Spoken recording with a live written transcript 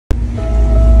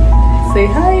Say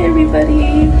hi,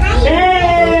 everybody.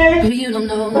 Hey. Baby, you don't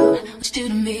know what you do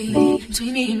to me.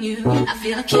 Between me and you, I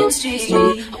feel like chemistry.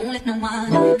 I won't let no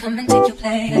one come and take your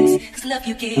place. Cause the love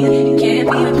you give, you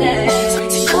can't be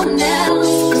replaced. So calm down,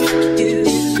 what you do.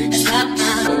 That's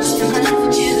why I'm still my life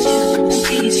with you. I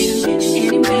please you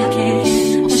any way I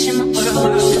can. I wish in my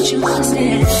world that you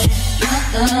understand. Your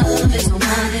love is the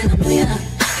one in a million.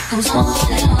 It goes on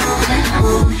and on and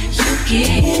on.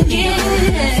 You give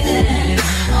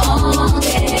all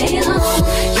day long.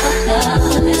 Your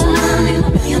love is the one in a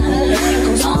million. It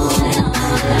goes on and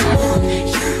on and on.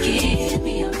 You give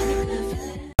me a really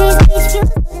good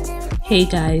feeling. Hey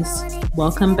guys,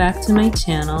 welcome back to my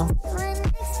channel.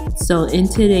 So in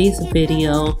today's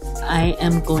video, I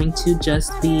am going to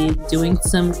just be doing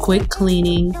some quick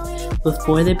cleaning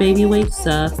before the baby wakes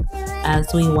up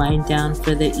as we wind down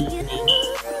for the evening.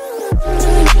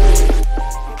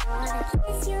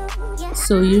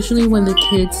 So usually when the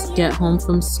kids get home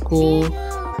from school,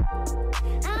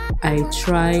 I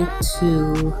try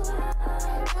to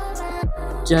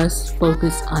just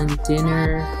focus on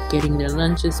dinner, getting their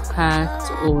lunches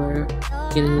packed or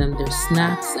getting them their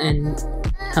snacks and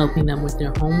helping them with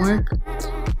their homework.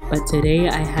 But today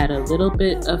I had a little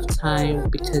bit of time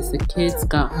because the kids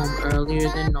got home earlier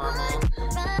than normal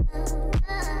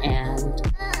and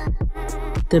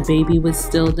the baby was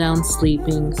still down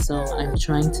sleeping, so I'm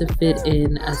trying to fit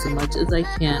in as much as I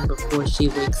can before she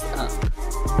wakes up.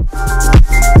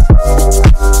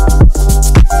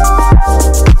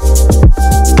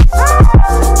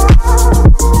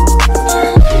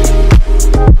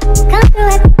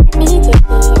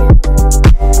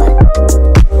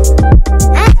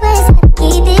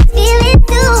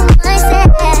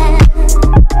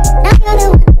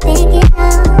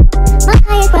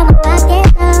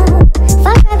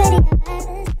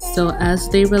 So as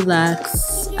they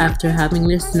relax after having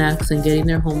their snacks and getting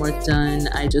their homework done,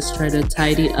 I just try to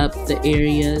tidy up the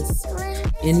areas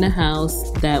in the house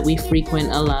that we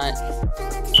frequent a lot.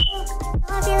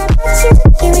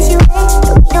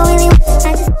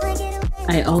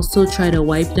 I also try to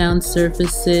wipe down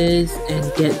surfaces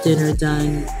and get dinner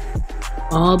done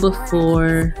all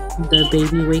before the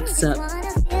baby wakes up.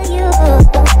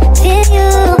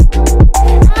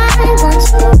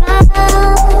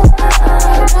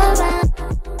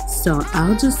 So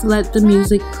I'll just let the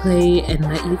music play and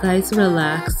let you guys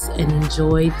relax and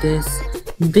enjoy this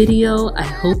video. I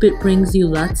hope it brings you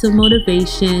lots of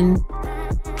motivation.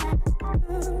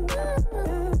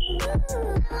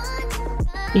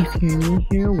 If you're new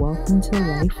here, welcome to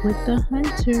Life with the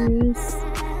Hunters.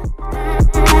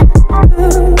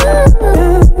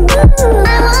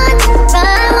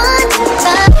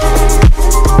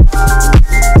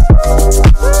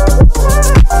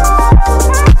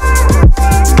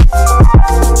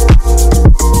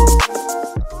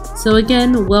 So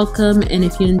again, welcome, and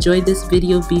if you enjoyed this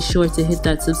video, be sure to hit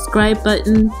that subscribe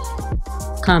button,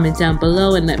 comment down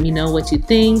below and let me know what you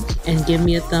think, and give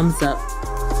me a thumbs up.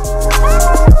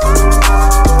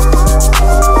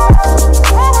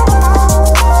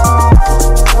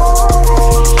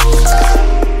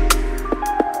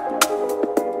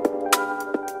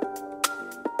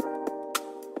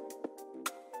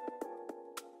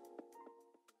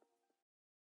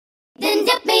 Then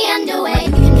dip me underway.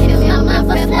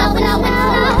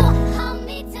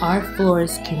 Our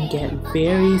floors can get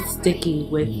very sticky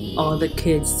with all the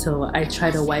kids, so I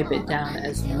try to wipe it down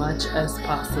as much as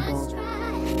possible.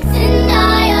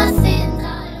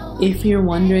 If you're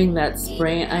wondering, that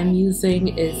spray I'm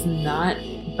using is not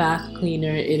bath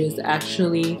cleaner. It is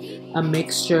actually a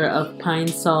mixture of pine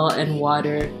sol and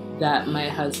water that my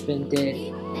husband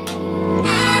did.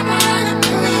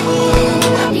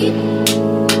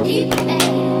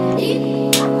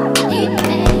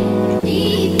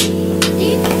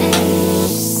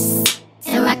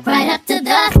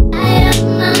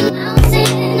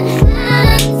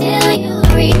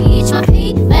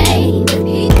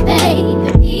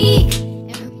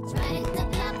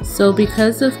 So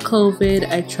because of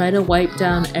COVID, I try to wipe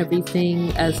down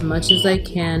everything as much as I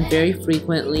can very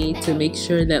frequently to make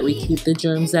sure that we keep the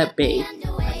germs at bay.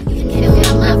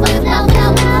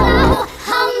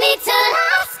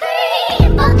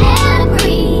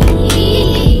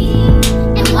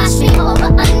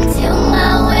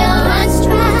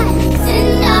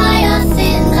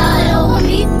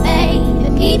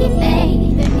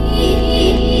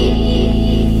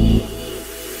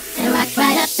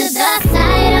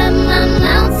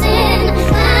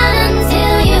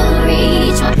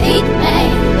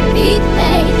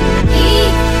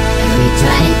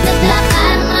 Trying to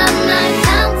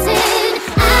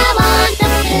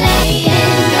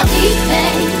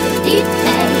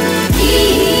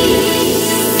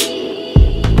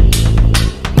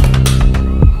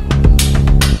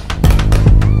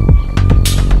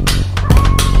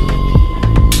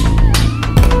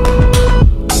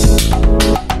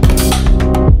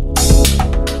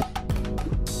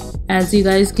As you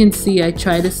guys can see, I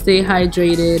try to stay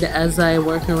hydrated as I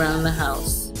work around the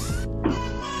house.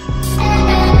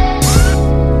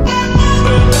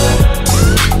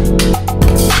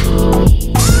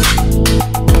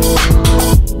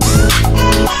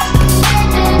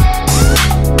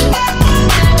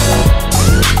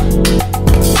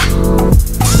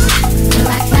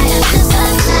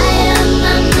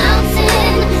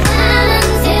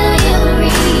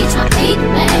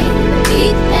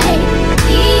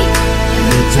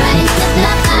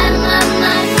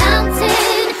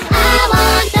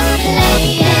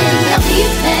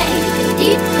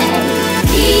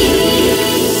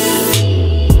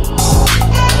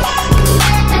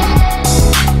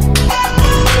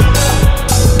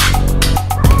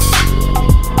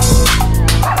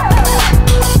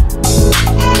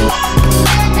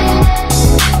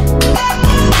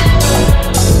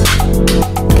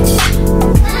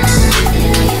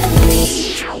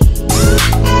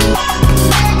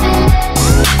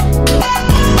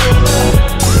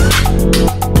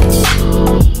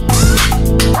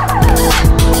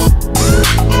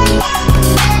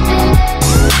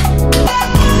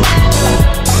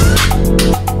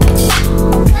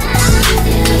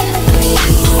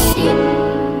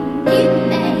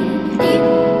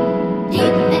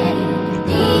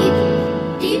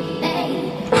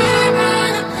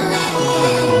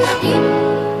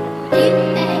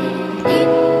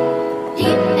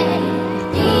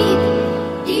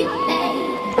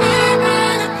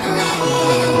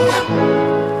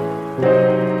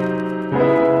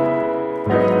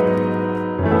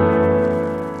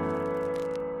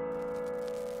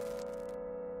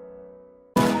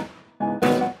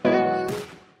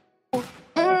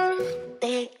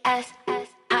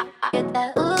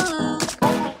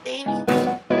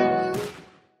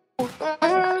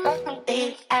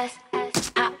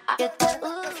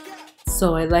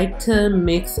 So I like to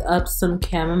mix up some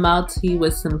chamomile tea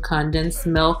with some condensed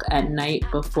milk at night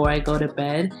before I go to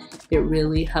bed. It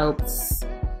really helps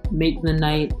make the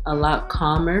night a lot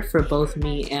calmer for both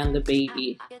me and the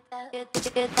baby.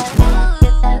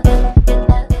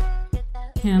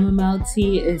 Chamomile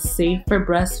tea is safe for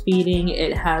breastfeeding.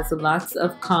 It has lots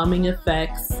of calming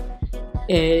effects.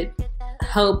 It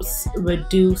helps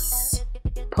reduce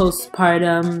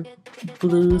postpartum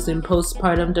blues and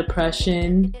postpartum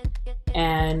depression,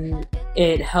 and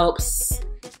it helps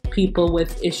people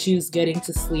with issues getting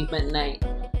to sleep at night.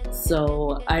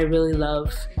 So I really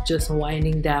love just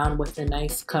winding down with a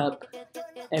nice cup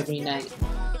every night.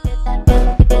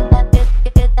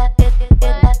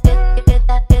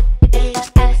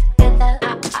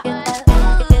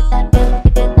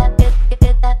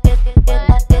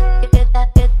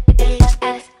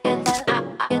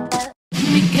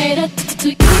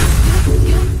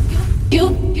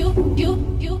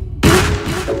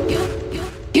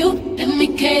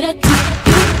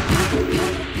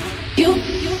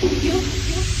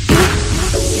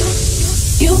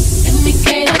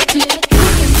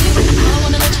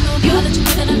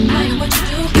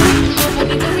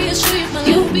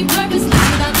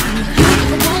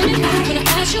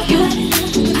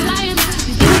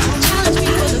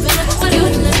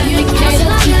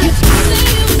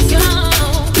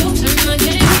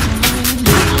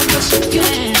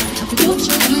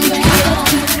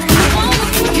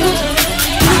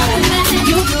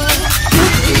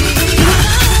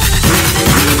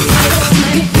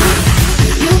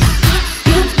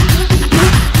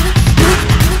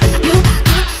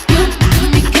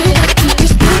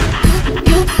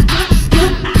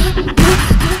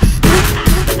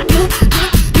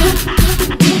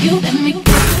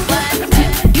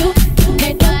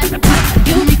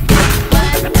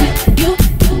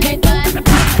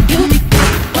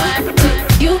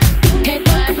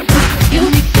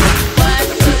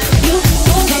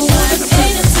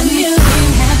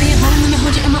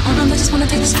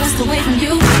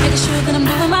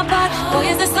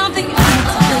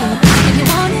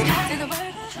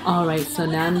 Alright, so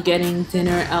now I'm getting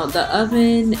dinner out the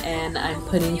oven and I'm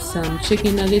putting some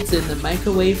chicken nuggets in the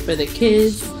microwave for the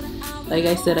kids. Like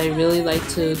I said, I really like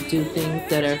to do things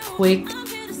that are quick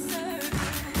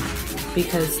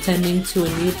because tending to a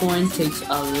newborn takes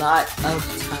a lot of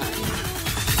time.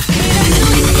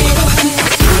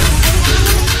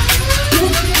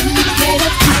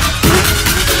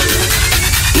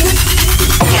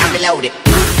 Okay, I'm reloaded.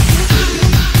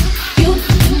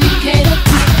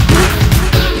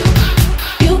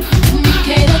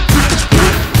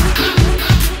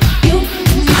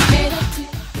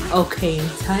 Okay,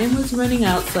 time was running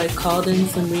out, so I called in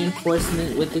some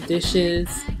reinforcement with the dishes.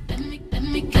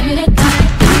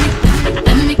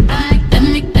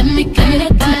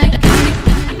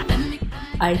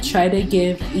 I try to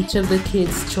give each of the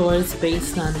kids chores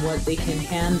based on what they can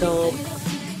handle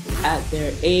at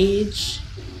their age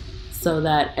so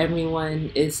that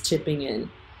everyone is chipping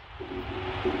in.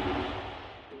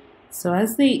 So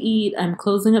as they eat, I'm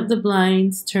closing up the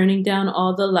blinds, turning down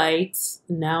all the lights.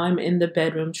 Now I'm in the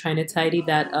bedroom trying to tidy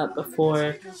that up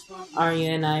before Arya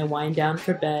and I wind down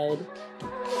for bed.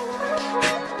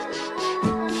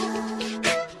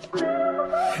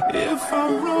 If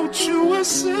I wrote you a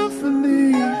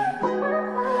symphony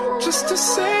just to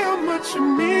say how much you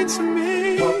mean to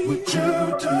me, what would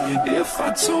you do? If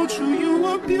I told you you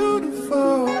were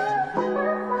beautiful,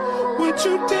 would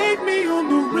you date me on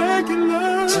the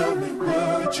regular? Tell me,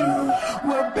 would you?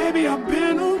 Well, baby, I've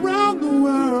been around the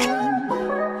world,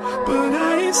 but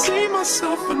I ain't seen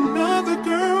myself another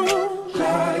girl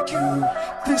like you.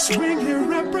 This ring here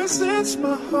represents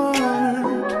my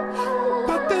heart,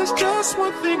 but there's just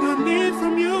one thing I need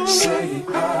from you. Say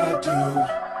I do.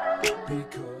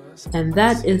 Because And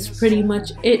that is pretty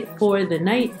much it for the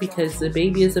night because the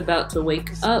baby is about to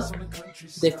wake up.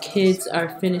 The kids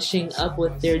are finishing up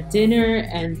with their dinner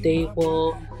and they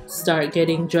will start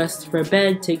getting dressed for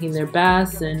bed, taking their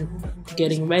baths and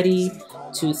getting ready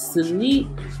to sleep.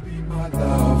 my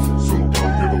love, so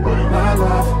don't give away my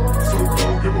love, so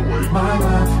don't give away my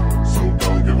love, so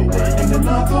don't give away. Ain't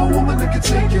another woman that can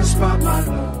take your spot, my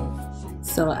love.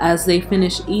 So as they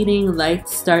finish eating,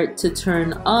 lights start to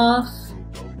turn off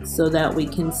so that we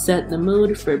can set the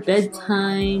mood for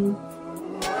bedtime.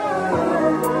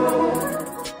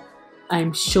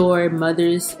 I'm sure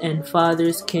mothers and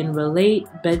fathers can relate.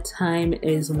 Bedtime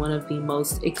is one of the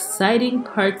most exciting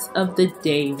parts of the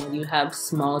day when you have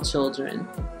small children.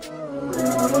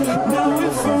 Now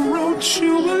if I wrote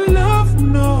you a love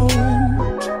note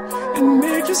and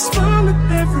made you smile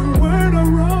at every word I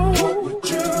wrote, what would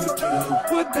you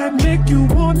do? Would that make you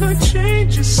wanna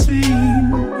change your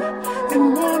scene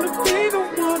and wanna be the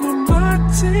one on my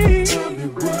team? Tell me,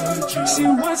 would you? See,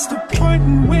 what's the point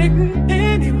in waiting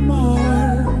anymore?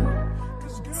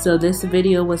 So this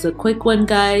video was a quick one,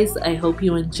 guys. I hope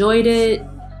you enjoyed it.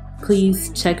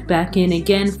 Please check back in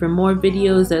again for more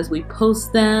videos as we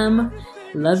post them.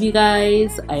 Love you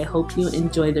guys. I hope you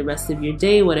enjoy the rest of your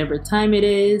day, whatever time it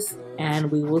is, and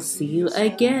we will see you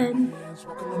again.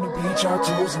 Walking on the beach, our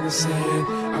toes in the sand.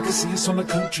 I can see us on the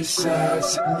countryside,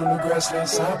 sitting on the grassland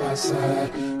side by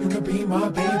side. You can be my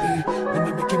baby, when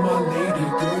you make you my lady.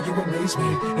 Girl, you amaze me,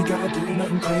 ain't gotta do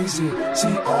nothing crazy.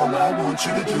 See, all I want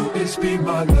you to do is be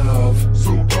my love.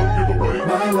 So don't give away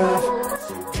my love.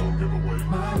 So don't give away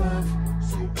my love.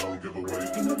 So don't give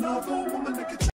away. Ain't another woman that can